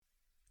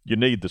You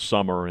need the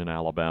summer in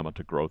Alabama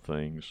to grow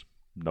things,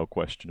 no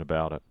question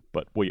about it.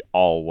 But we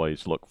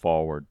always look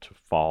forward to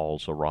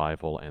fall's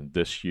arrival, and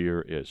this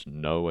year is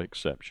no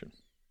exception.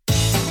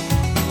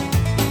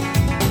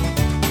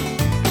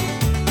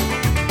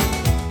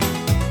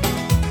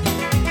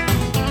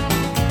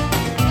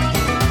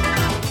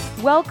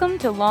 Welcome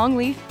to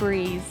Longleaf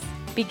Breeze.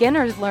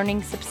 Beginners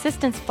learning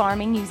subsistence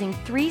farming using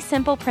 3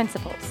 simple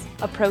principles,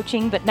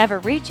 approaching but never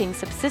reaching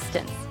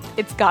subsistence.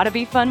 It's gotta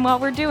be fun while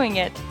we're doing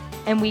it.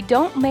 And we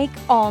don't make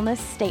allness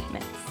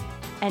statements.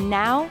 And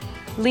now,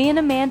 Lee and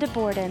Amanda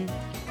Borden.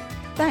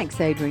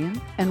 Thanks,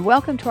 Adrian, and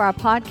welcome to our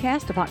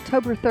podcast of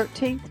October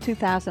 13th,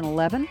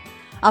 2011.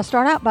 I'll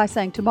start out by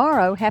saying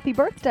tomorrow, happy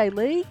birthday,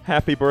 Lee.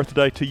 Happy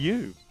birthday to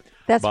you.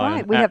 That's By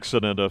right. an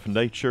accident of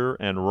nature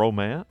and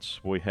romance,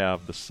 we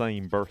have the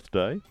same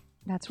birthday.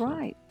 That's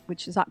right,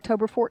 which is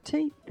October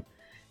 14th.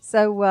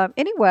 So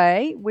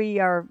anyway, we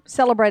are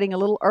celebrating a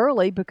little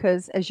early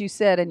because, as you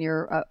said in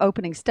your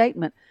opening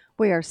statement,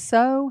 we are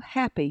so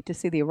happy to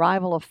see the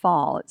arrival of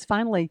fall. It's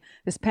finally,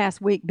 this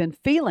past week, been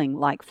feeling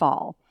like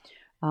fall.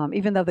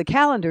 Even though the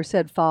calendar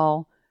said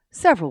fall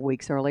several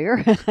weeks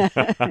earlier.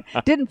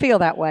 Didn't feel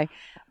that way.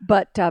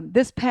 But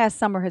this past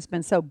summer has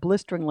been so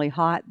blisteringly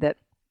hot that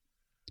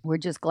we're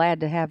just glad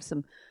to have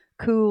some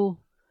cool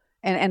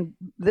and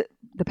the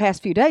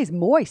past few days,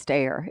 moist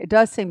air. It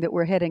does seem that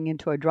we're heading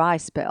into a dry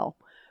spell,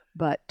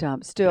 but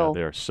still.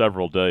 Yeah, there are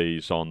several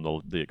days on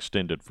the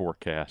extended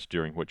forecast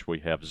during which we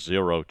have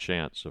zero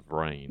chance of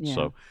rain. Yeah.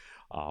 So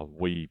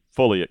we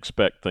fully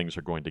expect things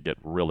are going to get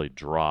really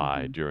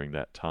dry during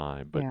that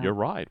time. But Yeah. you're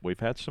right. We've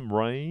had some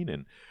rain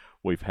and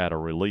we've had a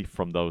relief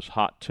from those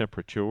hot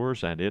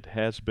temperatures, and it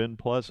has been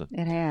pleasant.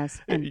 It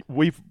has. And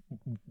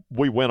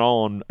We went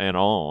on and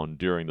on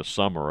during the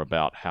summer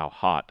about how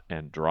hot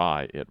and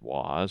dry it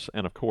was,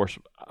 and of course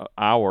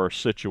our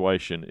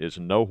situation is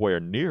nowhere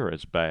near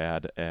as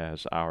bad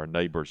as our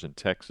neighbors in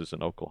Texas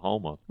and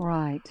Oklahoma,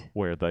 right.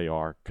 where they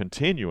are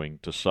continuing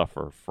to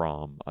suffer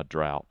from a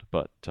drought.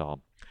 But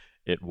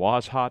it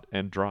was hot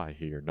and dry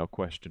here, no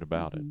question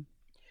about it.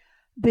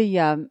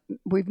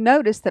 We've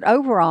noticed that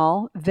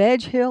overall,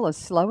 Veg Hill is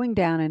slowing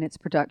down in its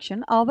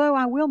production, although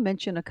I will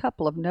mention a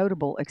couple of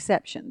notable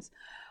exceptions.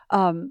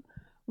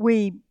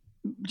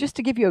 Just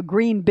to give you a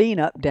green bean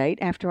update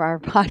after our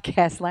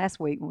podcast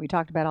last week when we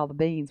talked about all the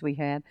beans we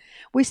had,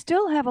 we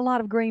still have a lot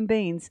of green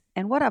beans.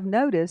 And what I've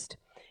noticed,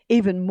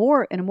 even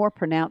more in a more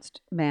pronounced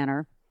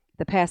manner,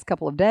 the past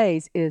couple of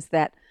days, is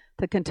that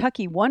the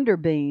Kentucky Wonder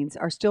beans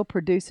are still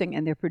producing,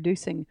 and they're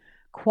producing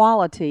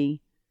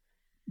quality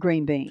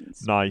green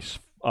beans. Nice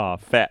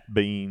fat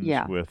beans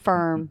with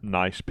firm,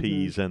 nice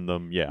peas in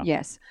them. Yeah.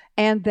 Yes.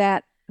 And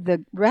that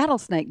the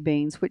rattlesnake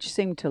beans, which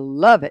seemed to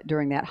love it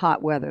during that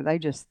hot weather, they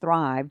just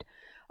thrived.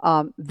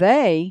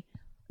 They're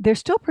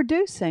still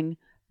producing,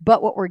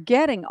 but what we're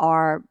getting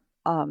are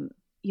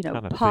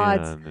Kinda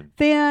pods,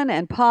 thin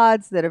and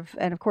pods that have,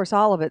 and of course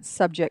all of it's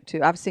subject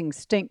to, I've seen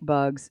stink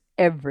bugs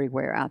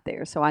everywhere out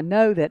there. So I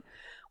know that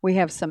we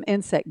have some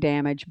insect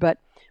damage, but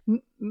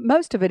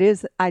most of it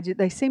is,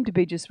 they seem to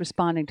be just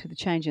responding to the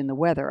change in the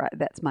weather.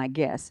 That's my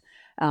guess.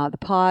 The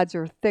pods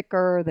are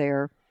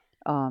thicker.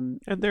 And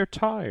they're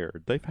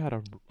tired. They've had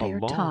a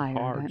long,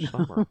 hard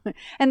summer.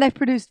 And they've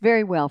produced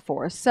very well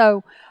for us.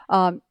 So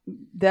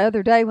the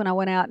other day when I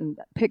went out and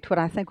picked what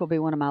I think will be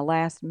one of my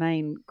last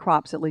main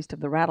crops, at least of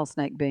the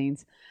rattlesnake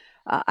beans,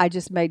 I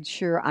just made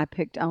sure I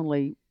picked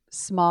only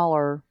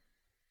smaller,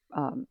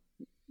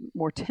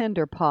 more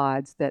tender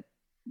pods that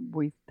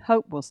we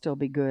hope will still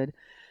be good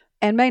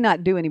and may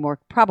not do any more,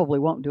 probably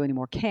won't do any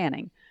more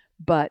canning.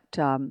 But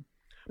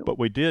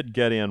we did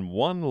get in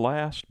one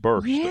last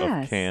burst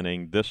Yes. of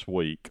canning this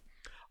week.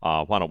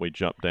 Why don't we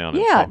jump down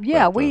and talk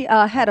about we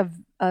had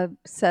a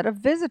set of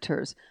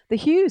visitors. The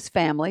Hughes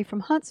family from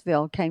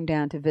Huntsville came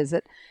down to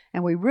visit,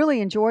 and we really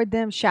enjoyed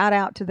them. Shout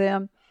out to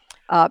them.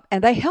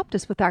 And they helped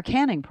us with our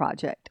canning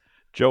project.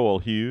 Joel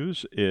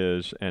Hughes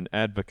is an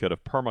advocate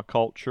of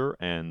permaculture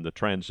and the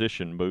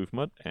transition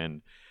movement,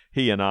 and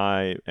he and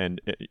I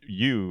and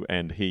you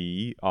and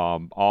he,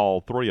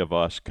 all three of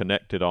us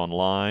connected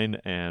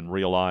online and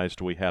realized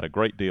we had a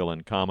great deal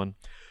in common.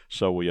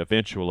 So we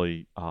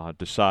eventually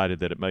decided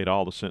that it made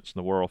all the sense in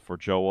the world for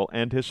Joel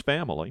and his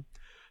family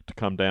to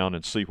come down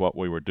and see what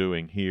we were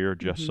doing here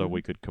just so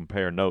we could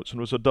compare notes. And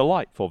it was a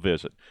delightful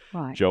visit.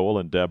 Right. Joel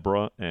and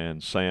Deborah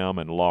and Sam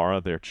and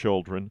Laura, their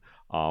children,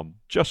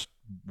 just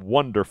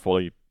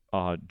wonderfully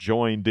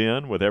joined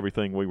in with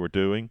everything we were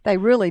doing. They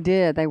really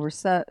did. They were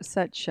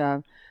such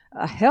a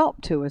help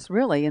to us,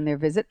 really, in their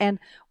visit. And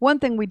one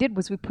thing we did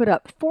was we put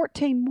up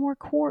 14 more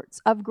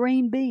quarts of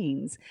green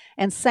beans.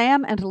 And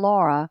Sam and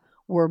Laura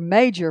were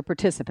major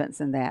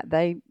participants in that.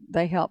 They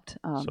helped.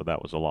 So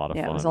that was a lot of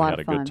fun. It was a lot we had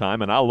of a fun. good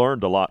time. And I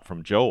learned a lot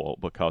from Joel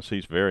because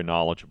he's very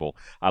knowledgeable.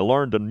 I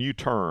learned a new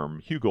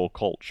term,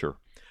 hugelkultur,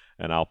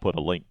 and I'll put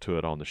a link to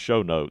it on the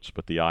show notes.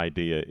 But the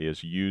idea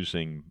is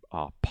using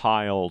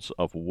piles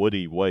of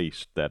woody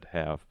waste that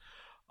have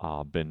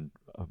been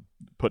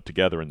put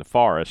together in the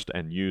forest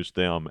and use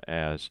them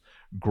as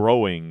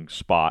growing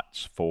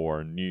spots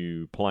for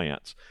new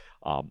plants.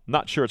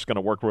 Not sure it's going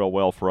to work real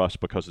well for us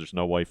because there's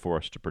no way for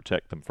us to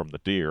protect them from the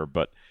deer,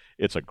 but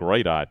it's a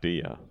great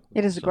idea.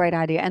 It is a great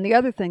idea. And the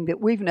other thing that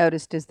we've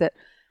noticed is that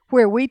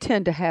where we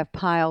tend to have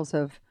piles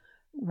of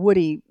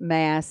woody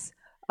mass,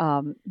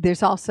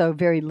 there's also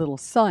very little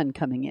sun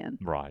coming in.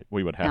 Right.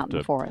 We would out have in the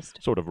to forest.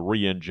 sort of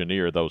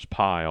re-engineer those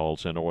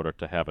piles in order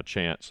to have a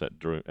chance at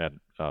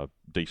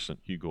decent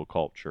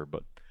hugelkultur,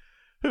 but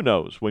who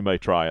knows? We may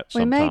try it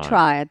sometime. We may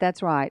try it.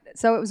 That's right.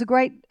 So it was a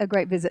great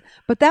visit.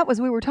 But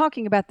we were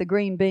talking about the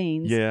green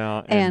beans.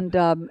 Yeah, and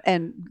this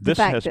the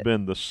fact has that,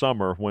 been the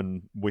summer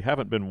when we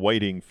haven't been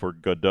waiting for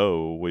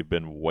Godot. We've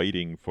been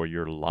waiting for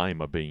your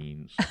lima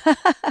beans.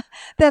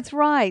 That's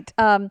right.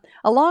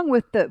 Along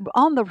with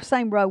on the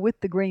same row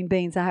with the green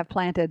beans, I have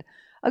planted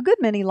a good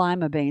many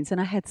lima beans, and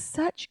I had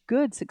such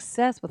good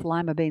success with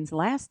lima beans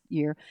last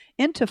year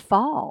into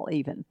fall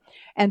even,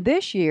 and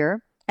this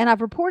year. And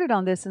I've reported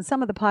on this in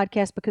some of the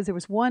podcasts because there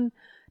was one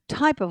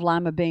type of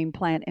lima bean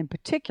plant in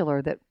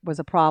particular that was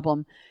a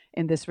problem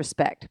in this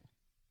respect.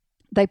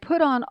 They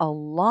put on a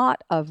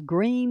lot of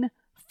green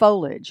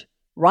foliage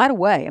right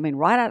away. I mean,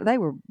 right out, they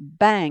were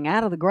bang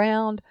out of the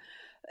ground.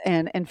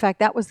 And in fact,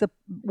 that was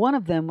one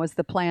of them was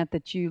the plant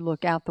that you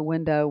look out the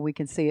window. We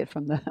can see it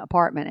from the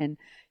apartment. And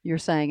you're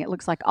saying it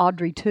looks like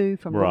Audrey 2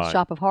 from Little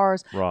Shop of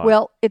Horrors. Right.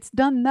 Well, it's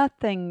done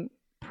nothing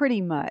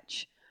pretty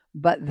much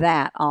but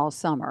that all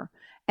summer.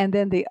 And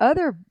then the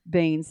other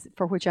beans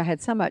for which I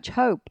had so much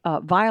hope,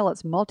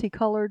 Violet's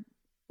multicolored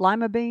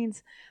lima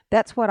beans,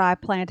 that's what I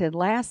planted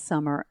last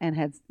summer and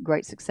had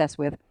great success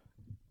with.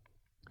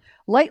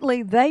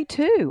 Lately, they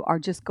too are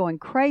just going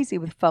crazy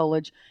with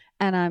foliage,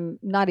 and I'm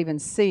not even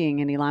seeing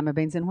any lima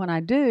beans. And when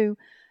I do,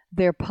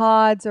 their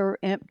pods are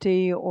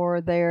empty or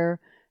they're,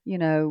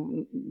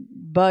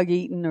 bug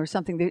eaten or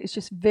something. It's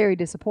just very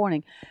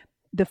disappointing.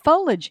 The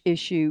foliage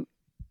issue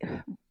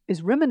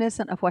is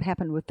reminiscent of what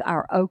happened with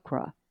our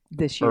okra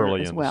this year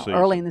early as in well, the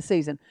season. early in the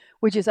season,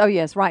 which is,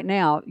 right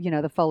now,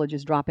 the foliage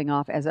is dropping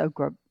off as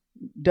okra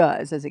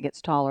does as it gets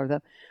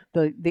taller.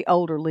 The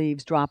older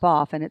leaves drop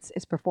off, and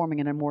it's performing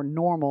in a more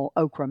normal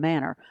okra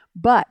manner.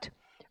 But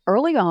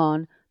early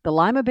on, the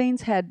lima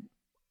beans had,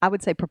 I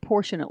would say,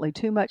 proportionately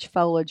too much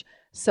foliage,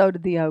 so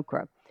did the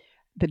okra.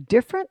 The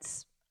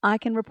difference I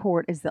can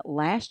report is that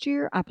last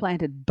year I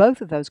planted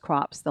both of those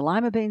crops, the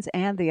lima beans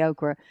and the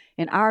okra,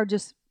 in our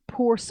just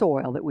poor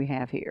soil that we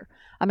have here.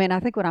 I mean, I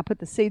think when I put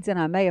the seeds in,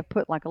 I may have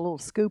put like a little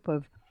scoop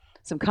of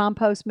some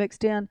compost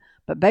mixed in,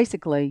 but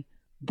basically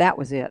that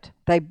was it.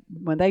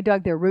 When they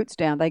dug their roots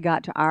down, they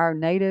got to our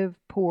native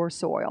poor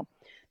soil.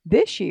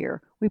 This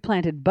year, we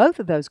planted both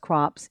of those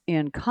crops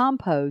in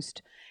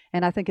compost,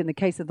 and I think in the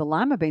case of the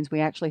lima beans,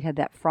 we actually had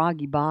that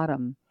froggy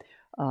bottom.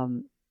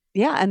 And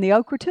the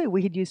okra too.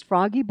 We had used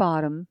froggy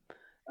bottom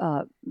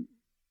soil.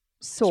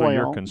 So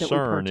your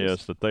concern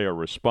is that they are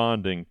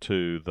responding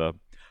to the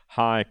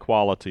high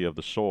quality of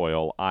the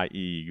soil,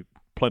 i.e.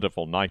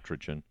 plentiful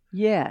nitrogen.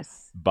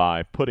 Yes.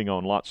 By putting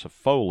on lots of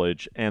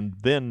foliage and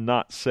then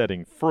not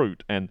setting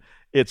fruit. And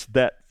it's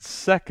that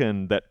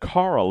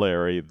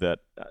corollary that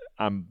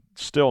I'm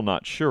still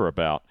not sure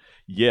about.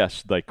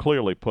 Yes, they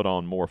clearly put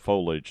on more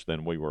foliage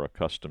than we were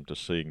accustomed to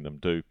seeing them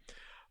do,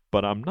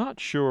 but I'm not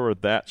sure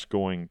that's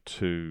going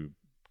to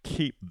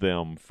keep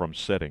them from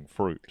setting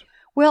fruit.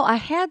 Well, I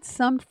had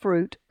some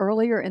fruit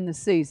earlier in the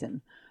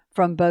season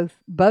from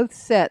both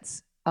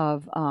sets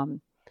of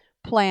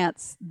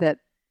plants that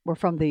were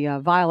from the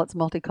Violet's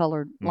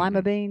multicolored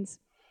lima beans.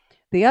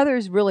 The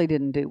others really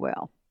didn't do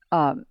well.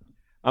 I'm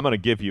going to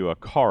give you a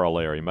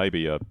corollary,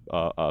 maybe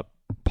a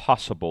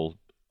possible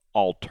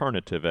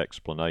alternative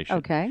explanation.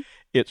 Okay.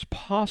 It's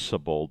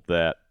possible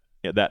that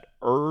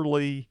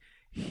early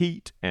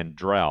heat and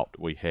drought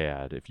we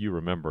had, if you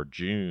remember,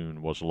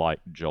 June was like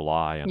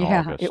July and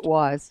August. Yeah, it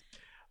was.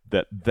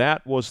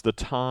 That was the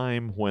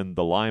time when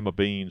the lima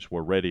beans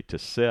were ready to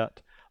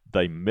set.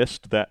 They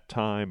missed that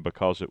time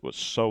because it was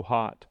so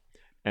hot,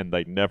 and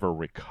they never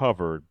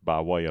recovered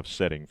by way of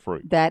setting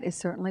fruit. That is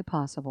certainly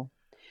possible.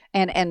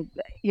 And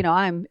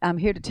I'm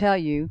here to tell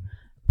you,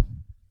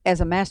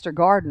 as a master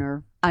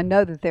gardener, I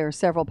know that there are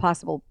several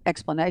possible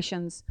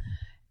explanations,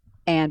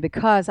 and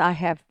because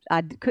I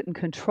couldn't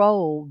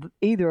control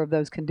either of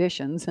those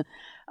conditions,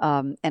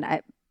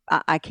 and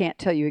I can't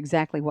tell you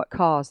exactly what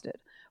caused it.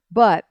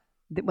 But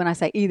when I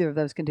say either of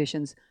those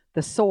conditions,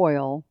 the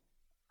soil,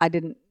 I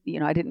didn't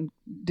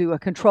do a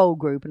control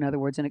group, in other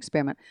words, an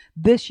experiment.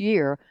 This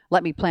year,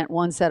 let me plant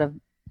one set of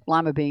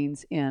lima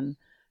beans in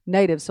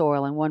native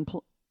soil and one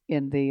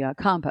in the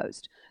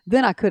compost.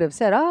 Then I could have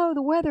said,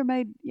 the weather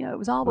made, it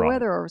was all the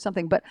weather or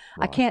something, but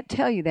I can't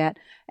tell you that.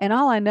 And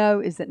all I know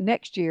is that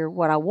next year,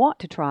 what I want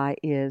to try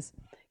is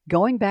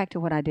going back to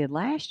what I did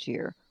last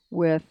year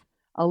with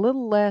a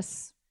little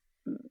less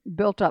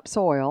built up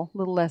soil, a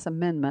little less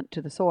amendment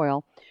to the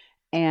soil.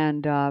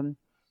 And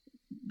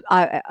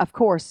of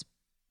course,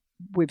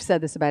 we've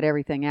said this about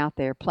everything out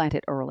there, plant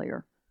it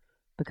earlier,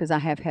 because I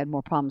have had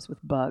more problems with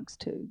bugs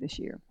too this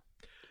year.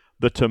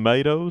 The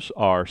tomatoes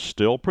are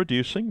still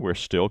producing. We're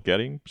still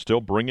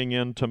bringing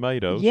in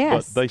tomatoes,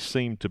 Yes. but they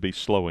seem to be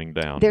slowing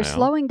down They're now.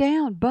 slowing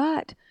down,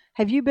 but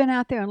have you been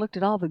out there and looked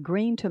at all the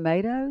green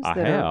tomatoes I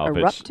that have. are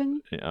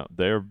erupting?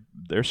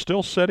 They're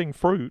still setting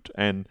fruit,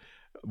 and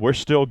we're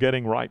still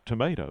getting ripe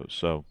tomatoes.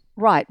 So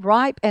Right,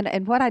 ripe.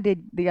 And what I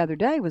did the other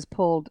day was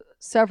pulled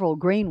several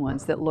green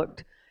ones that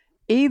looked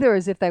either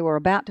as if they were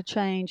about to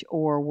change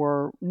or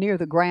were near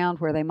the ground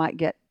where they might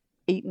get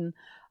eaten.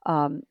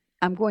 I'm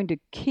going to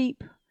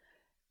keep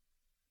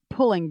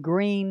pulling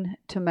green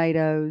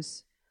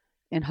tomatoes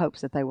in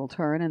hopes that they will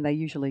turn, and they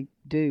usually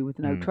do with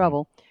no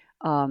trouble.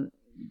 And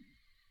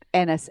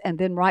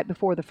then right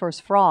before the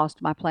first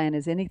frost, my plan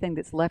is anything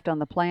that's left on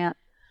the plant,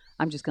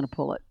 I'm just going to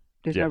pull it.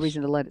 There's no Yes.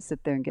 reason to let it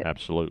sit there and get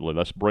absolutely,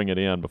 let's bring it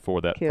in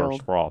before that killed.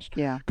 first frost.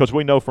 Yeah. Because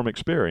we know from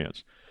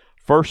experience,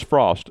 first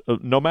frost,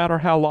 no matter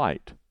how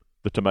light,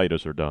 the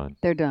tomatoes are done.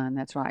 They're done.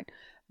 That's right.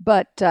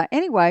 But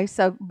anyway,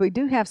 so we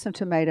do have some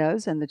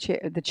tomatoes, and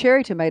the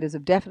cherry tomatoes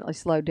have definitely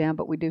slowed down,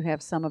 but we do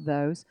have some of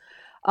those.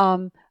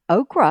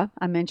 Okra,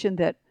 I mentioned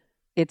that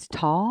it's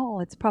tall.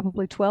 It's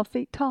probably 12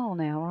 feet tall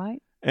now,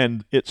 right?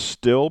 And it's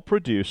still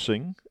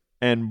producing.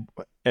 And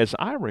as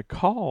I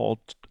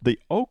recall, the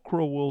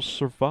okra will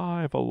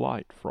survive a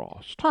light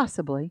frost.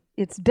 Possibly.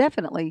 It's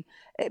definitely,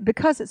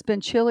 because it's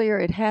been chillier,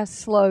 it has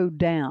slowed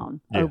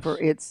down Yes. over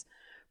its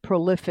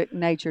prolific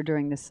nature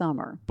during the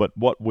summer. But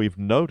what we've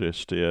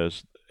noticed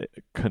is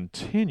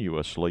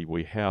continuously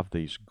we have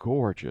these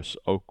gorgeous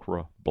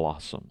okra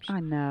blossoms.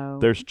 I know.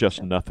 There's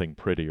just nothing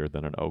prettier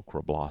than an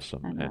okra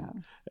blossom. I know.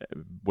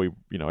 And we,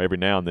 every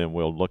now and then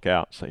we'll look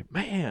out and say,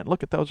 man,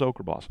 look at those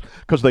okra blossoms.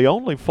 Because they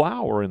only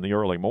flower in the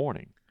early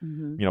morning.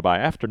 Mm-hmm. By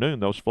afternoon,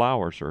 those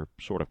flowers are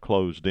sort of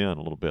closed in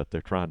a little bit.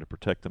 They're trying to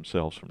protect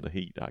themselves from the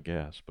heat, I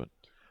guess. But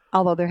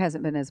Although there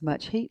hasn't been as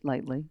much heat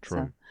lately. true.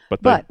 So.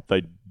 But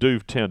they do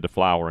tend to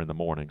flower in the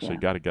morning, so Yeah. you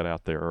got to get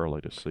out there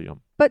early to see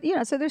them. But,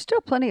 so there's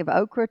still plenty of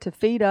okra to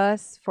feed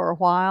us for a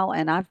while,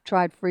 and I've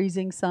tried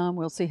freezing some.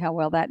 We'll see how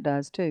well that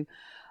does, too.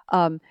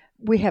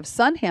 We have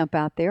sun hemp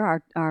out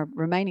there, our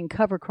remaining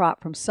cover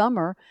crop from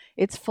summer.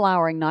 It's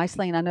flowering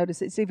nicely, and I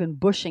notice it's even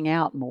bushing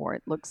out more.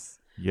 It looks,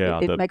 Yeah,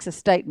 it makes a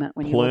statement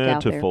when you look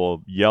out there.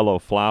 plentiful yellow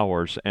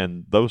flowers,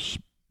 and those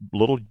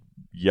little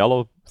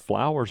yellow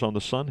flowers on the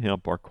sun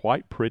hemp are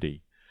quite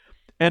pretty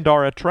and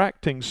are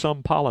attracting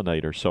some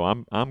pollinators. So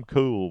I'm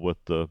cool with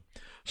the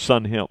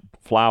sun hemp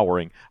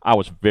flowering. I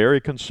was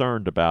very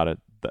concerned about it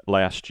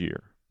last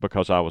year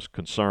because I was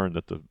concerned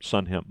that the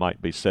sun hemp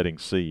might be setting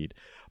seed.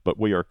 But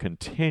we are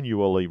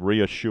continually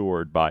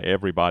reassured by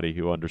everybody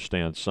who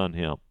understands sun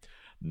hemp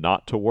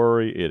not to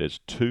worry. It is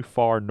too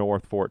far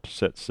north for it to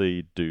set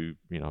seed.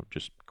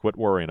 Just quit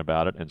worrying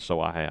about it. And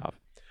so I have.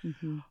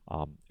 Mm-hmm.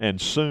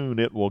 And soon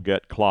it will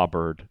get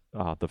clobbered.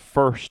 The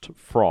first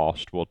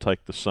frost will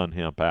take the sun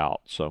hemp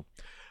out. So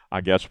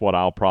I guess what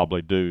I'll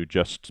probably do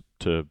just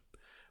to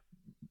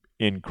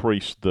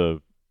increase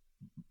the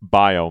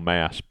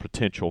biomass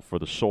potential for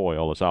the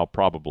soil is I'll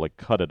probably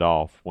cut it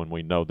off when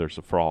we know there's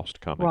a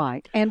frost coming.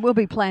 Right. And we'll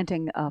be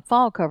planting a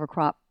fall cover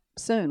crop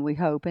soon, we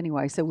hope,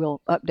 anyway. So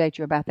we'll update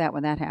you about that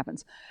when that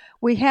happens.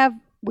 We have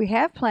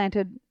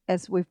planted,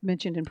 as we've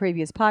mentioned in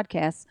previous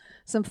podcasts,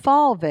 some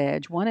fall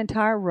veg, one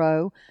entire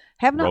row.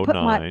 Have not Row put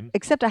 9.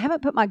 except I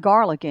haven't put my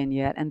garlic in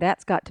yet, and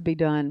that's got to be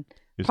done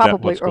Is that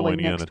probably what's early going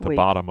in next at the week.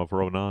 bottom of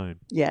row 9?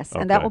 Yes,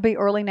 and that Okay. will be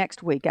early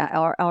next week. I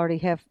already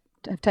have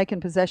taken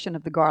possession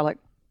of the garlic,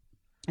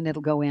 and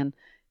it'll go in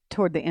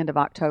toward the end of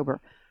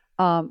October.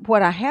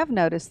 What I have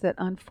noticed that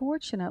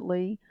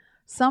unfortunately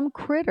some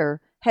critter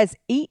has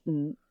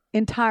eaten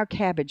entire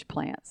cabbage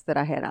plants that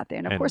I had out there.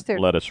 And of course they're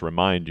let us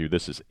remind you,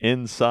 this is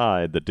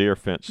inside the deer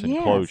fence Yes.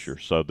 enclosure.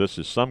 So this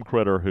is some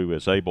critter who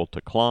is able to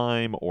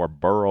climb or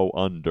burrow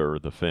under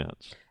the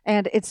fence.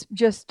 and it's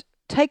just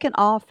taken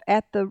off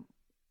at the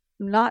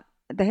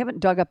they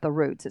haven't dug up the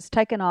roots. It's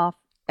taken off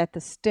at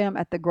the stem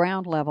at the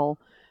ground level.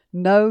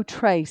 No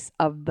trace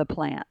of the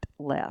plant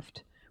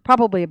left.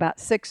 Probably about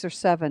 6 or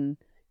 7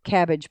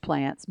 cabbage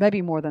plants,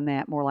 maybe more than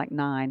that, more like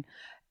 9.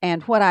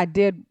 And what I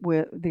did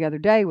the other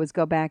day was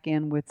go back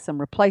in with some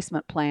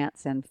replacement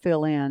plants and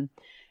fill in,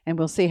 and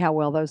we'll see how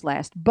well those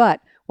last.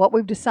 But what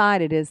we've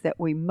decided is that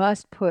we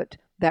must put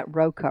that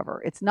row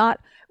cover. It's not,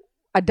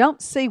 I don't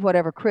see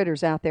whatever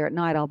critters out there at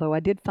night, although I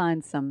did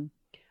find some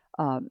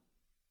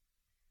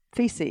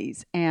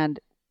feces, and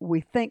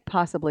we think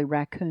possibly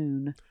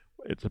raccoon.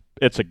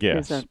 It's a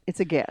guess. It's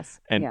a guess.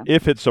 And yeah.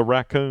 if it's a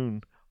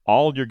raccoon,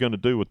 all you're going to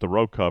do with the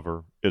row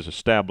cover is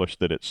establish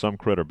that it's some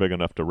critter big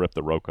enough to rip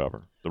the row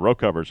cover. The row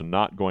cover is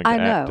not going to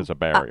act as a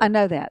barrier. I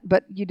know that,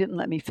 but you didn't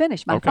let me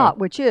finish my Okay. thought,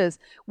 which is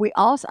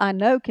I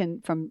know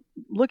from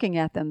looking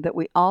at them that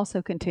we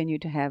also continue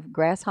to have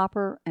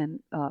grasshopper and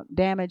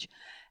damage,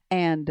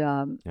 and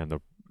And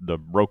the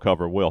row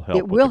cover will help.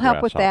 it will with the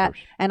help with that.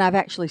 grasshoppers. And I've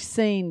actually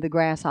seen the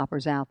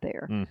grasshoppers out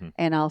there, Mhm.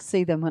 and I'll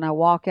see them when I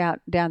walk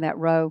out down that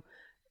row.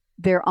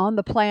 They're on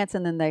the plants,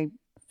 and then they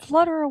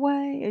flutter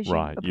away as you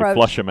Right. approach. You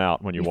flush them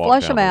out when you walk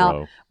flush down them the out,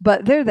 row.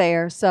 but they're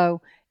there.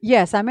 So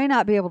Yes, I may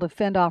not be able to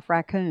fend off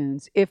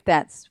raccoons if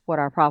that's what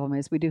our problem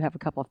is. We do have a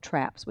couple of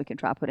traps we can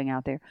try putting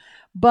out there.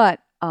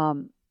 But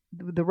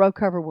the row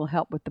cover will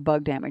help with the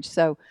bug damage.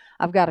 So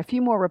I've got a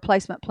few more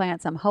replacement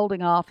plants. I'm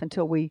holding off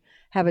until we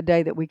have a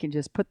day that we can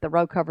just put the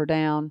row cover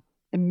down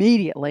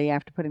immediately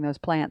after putting those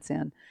plants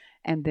in.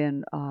 And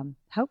then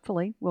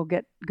hopefully we'll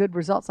get good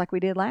results like we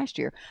did last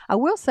year. I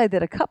will say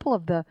that a couple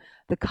of the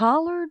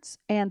collards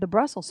and the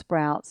Brussels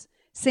sprouts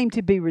seem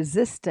to be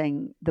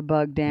resisting the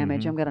bug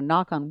damage. I'm going to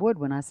knock on wood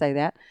when I say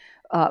that.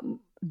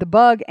 The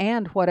bug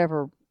and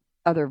whatever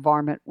other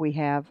varmint we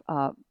have,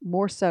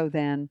 more so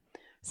than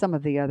some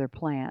of the other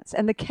plants.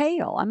 And the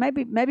kale,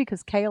 maybe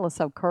because kale is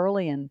so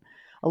curly and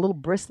a little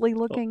bristly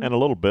looking. And a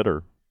little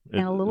bitter.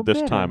 And a little this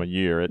bitter. Time of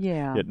year.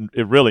 Yeah.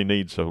 It really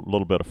needs a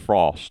little bit of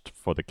frost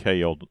for the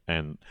kale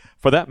and,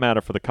 for that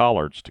matter, for the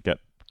collards to get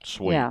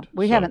sweet. Yeah,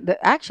 we haven't.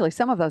 Actually,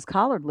 some of those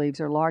collard leaves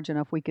are large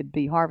enough we could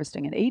be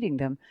harvesting and eating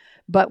them,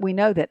 but we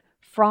know that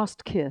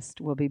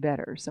frost-kissed will be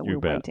better, so we're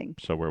waiting.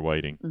 So we're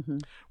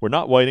waiting. We're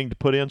not waiting to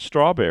put in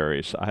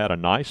strawberries. I had a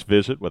nice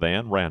visit with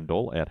Ann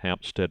Randall at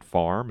Hampstead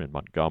Farm in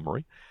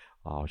Montgomery.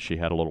 She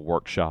had a little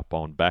workshop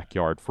on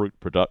backyard fruit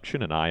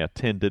production, and I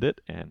attended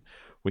it, and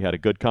we had a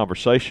good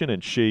conversation,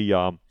 and she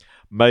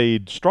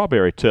made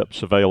strawberry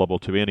tips available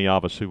to any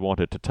of us who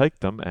wanted to take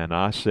them, and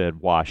I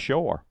said, why,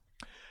 sure,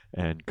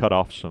 and cut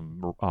off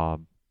some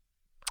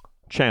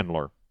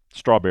Chandler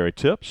strawberry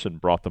tips and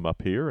brought them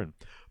up here and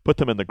put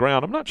them in the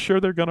ground. I'm not sure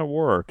they're going to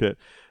work.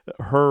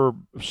 Her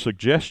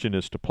suggestion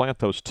is to plant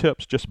those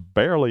tips just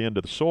barely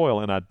into the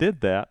soil, and I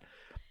did that,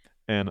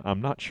 and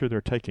I'm not sure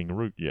they're taking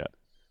root yet.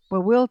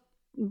 Well,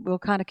 we'll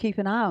kind of keep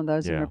an eye on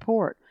those and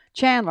report.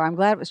 Chandler, I'm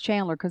glad it was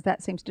Chandler because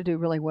that seems to do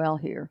really well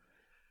here.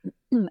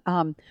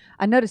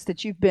 I noticed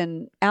that you've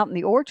been out in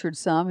the orchard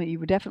some. You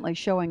were definitely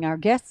showing our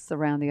guests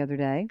around the other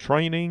day.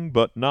 Training,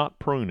 but not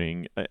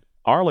pruning.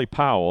 Arlie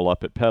Powell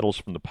up at Petals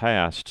from the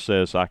Past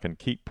says I can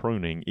keep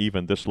pruning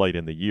even this late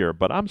in the year,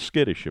 but I'm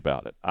skittish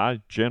about it. I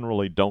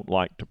generally don't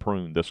like to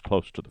prune this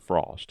close to the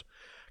frost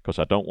because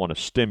I don't want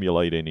to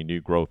stimulate any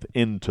new growth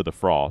into the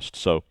frost.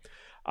 So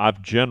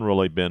I've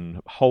generally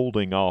been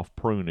holding off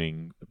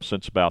pruning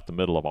since about the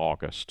middle of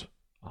August,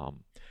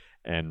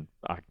 and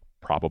I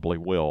probably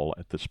will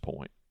at this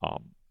point.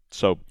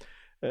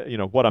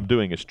 What I'm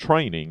doing is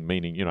training,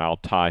 meaning, I'll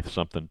tie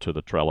something to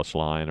the trellis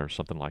line or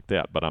something like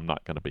that, but I'm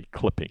not going to be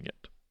clipping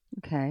it.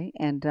 Okay,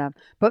 and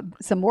but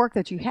some work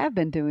that you have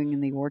been doing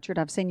in the orchard,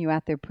 I've seen you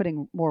out there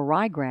putting more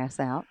ryegrass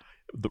out.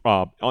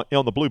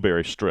 On the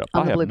blueberry strip.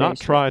 I have not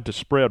tried to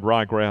spread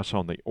ryegrass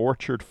on the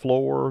orchard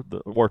floor, the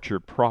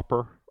orchard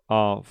proper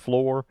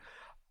floor,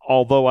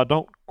 although I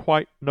don't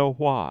quite know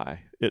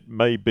why. It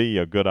may be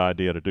a good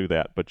idea to do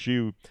that, but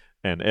you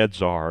and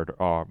Edzard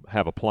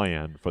have a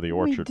plan for the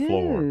orchard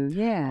floor,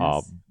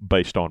 yes.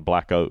 Based on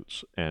black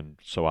oats, and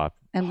so I've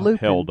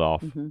held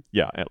off.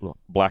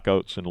 Black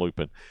oats and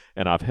lupin,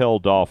 and I've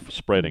held off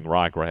spreading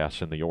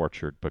ryegrass in the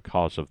orchard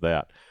because of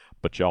that.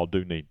 But y'all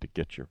do need to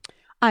get your.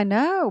 I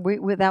know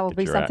that will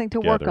be something to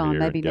work on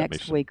maybe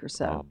next week or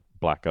so.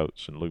 Black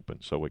oats and lupin,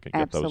 so we can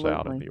get those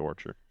out in the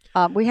orchard.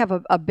 We have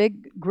a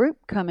big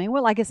group coming.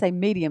 Well, I guess a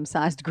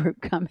medium-sized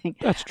group coming.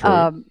 That's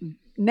true.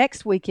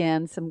 Next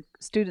weekend, some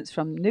students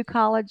from New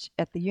College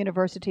at the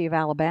University of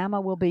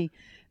Alabama will be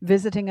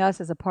visiting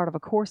us as a part of a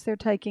course they're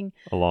taking.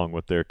 Along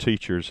with their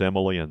teachers,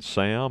 Emily and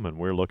Sam, and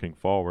we're looking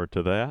forward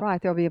to that. Right.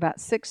 There'll be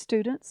about 6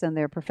 students and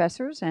their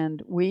professors,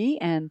 and we,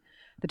 and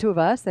the 2 of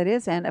us, that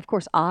is, and, of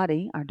course,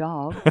 Audie, our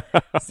dog.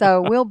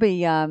 So we'll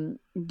be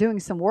doing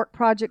some work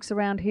projects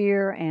around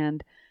here,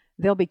 and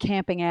they'll be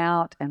camping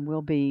out, and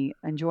we'll be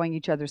enjoying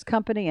each other's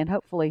company and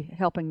hopefully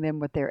helping them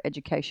with their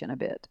education a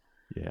bit.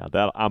 Yeah,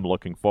 I'm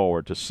looking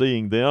forward to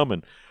seeing them,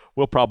 and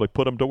we'll probably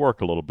put them to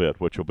work a little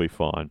bit, which will be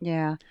fun.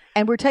 Yeah,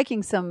 and we're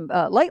taking some,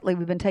 lately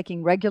we've been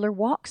taking regular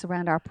walks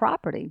around our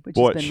property, which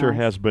has been it sure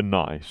nice. Has been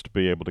nice to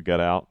be able to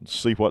get out and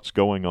see what's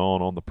going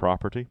on the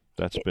property.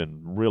 That's been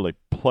really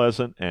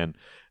pleasant, and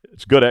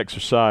it's good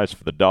exercise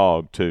for the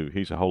dog, too.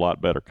 He's a whole lot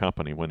better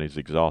company when he's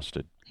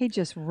exhausted. He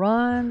just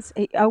runs.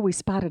 We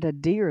spotted a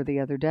deer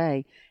the other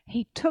day.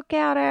 He took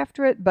out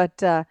after it,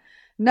 but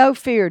no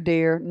fear,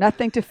 dear.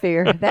 Nothing to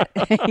fear.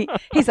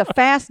 He's a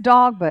fast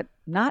dog, but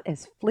not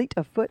as fleet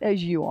of foot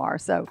as you are.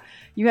 So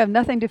you have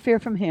nothing to fear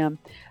from him.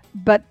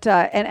 But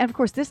and of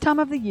course, this time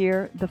of the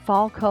year, the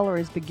fall color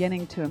is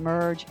beginning to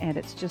emerge, and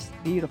it's just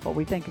beautiful.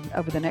 We think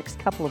over the next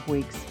couple of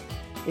weeks,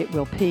 it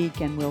will peak,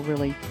 and we'll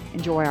really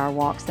enjoy our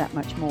walks that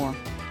much more.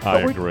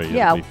 I agree.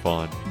 It'll be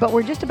fun. But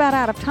we're just about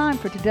out of time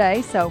for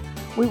today, so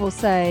we will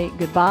say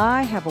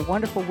goodbye. Have a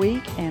wonderful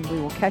week, and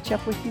we will catch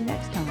up with you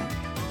next time.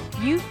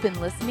 You've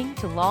been listening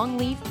to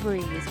Longleaf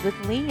Breeze with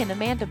Lee and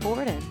Amanda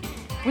Borden.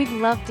 We'd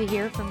love to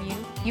hear from you.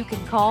 You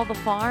can call the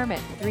farm at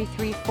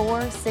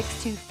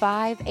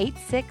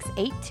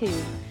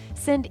 334-625-8682.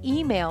 Send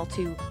email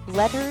to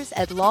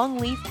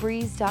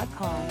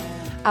letters@longleafbreeze.com.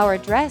 Our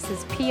address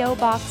is P.O.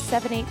 Box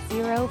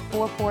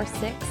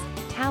 780-446,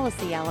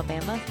 Tallahassee,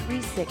 Alabama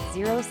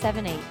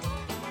 36078.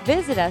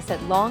 Visit us at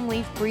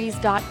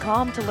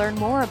longleafbreeze.com to learn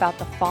more about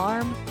the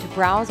farm, to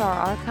browse our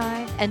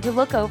archive, and to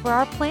look over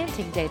our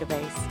planting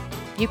database.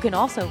 You can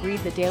also read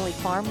the daily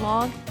farm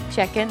log,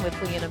 check in with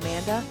Lee and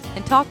Amanda,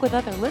 and talk with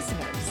other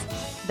listeners.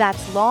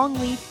 That's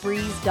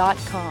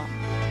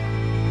longleafbreeze.com.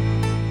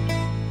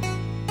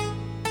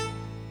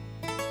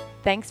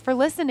 Thanks for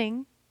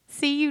listening.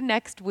 See you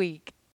next week.